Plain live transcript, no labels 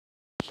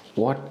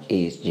What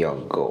is your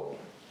goal?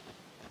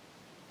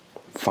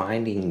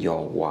 Finding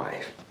your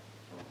wife.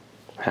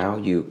 How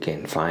you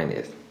can find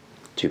it?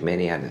 To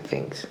many other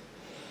things.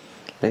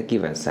 Let's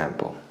give an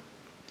example.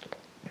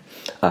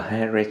 A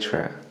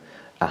hairdresser,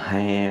 a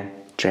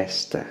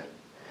hairdresser,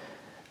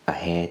 a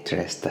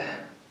hairdresser,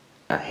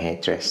 a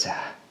hairdresser,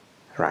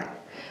 right?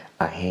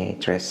 A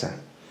hairdresser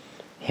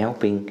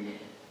helping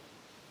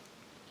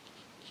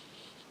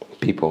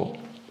people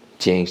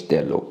change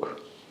their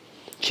look,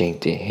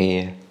 change their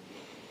hair,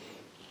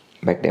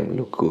 make them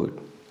look good,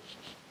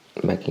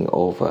 making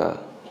over,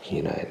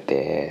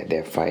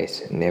 their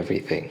face and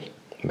everything,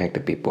 make the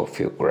people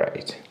feel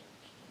great.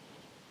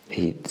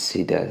 She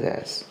does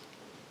as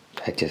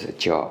just a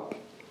job.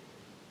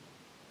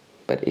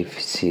 But if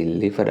she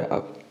live it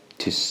up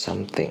to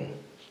something,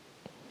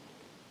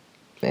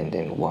 and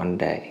then one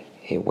day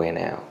he went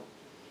out,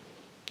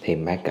 he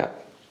make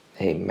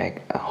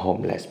a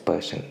homeless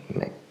person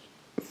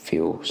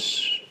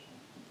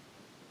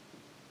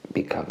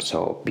become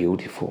so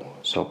beautiful,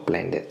 so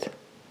blended.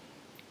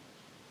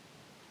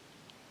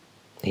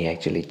 He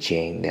actually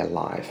changed their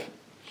life,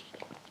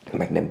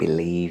 make them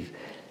believe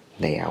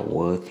they are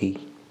worthy,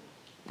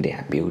 they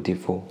are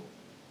beautiful.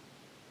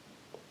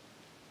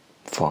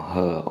 For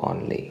her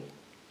only,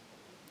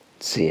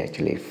 she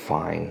actually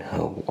find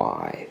her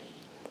why,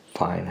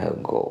 find her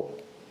goal,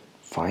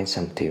 find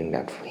something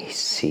that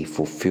she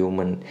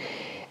fulfillment,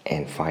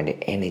 and find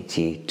the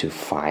energy to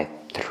fight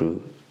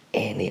through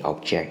any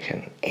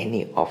objection,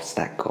 any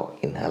obstacle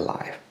in her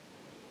life.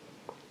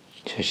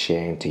 Just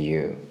sharing to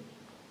you,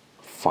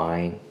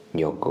 find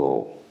your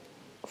goal,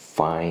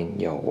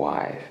 find your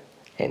wife,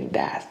 and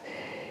that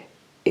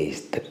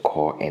is the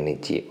core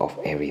energy of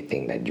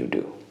everything that you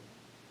do.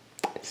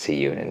 See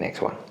you in the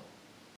next one.